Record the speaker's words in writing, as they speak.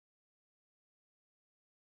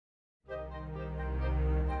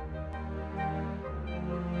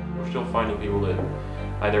still finding people that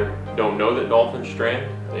either don't know that dolphins strand,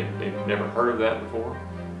 they've never heard of that before,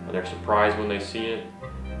 and they're surprised when they see it.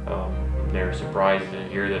 They're surprised to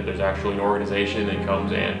hear that there's actually an organization that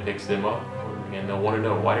comes and picks them up, and they'll want to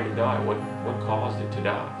know, why did it die? What caused it to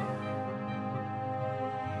die?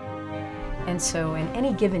 And so in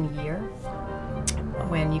any given year,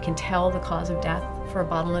 when you can tell the cause of death for a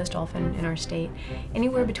bottlenose dolphin in our state,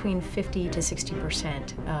 anywhere between 50 to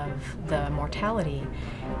 60% of the mortality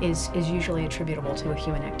is usually attributable to a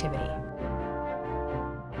human activity.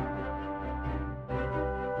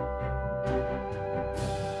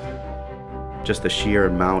 Just the sheer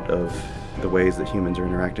amount of the ways that humans are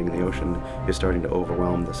interacting in the ocean is starting to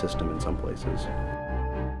overwhelm the system in some places.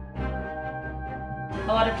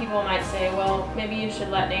 A lot of people might say, well, maybe you should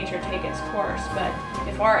let nature take its course, but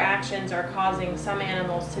if our actions are causing some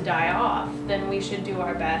animals to die off, then we should do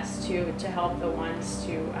our best to help the ones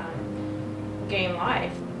to gain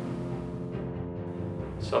life.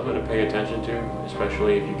 Something to pay attention to,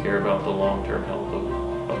 especially if you care about the long-term health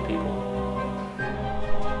of people.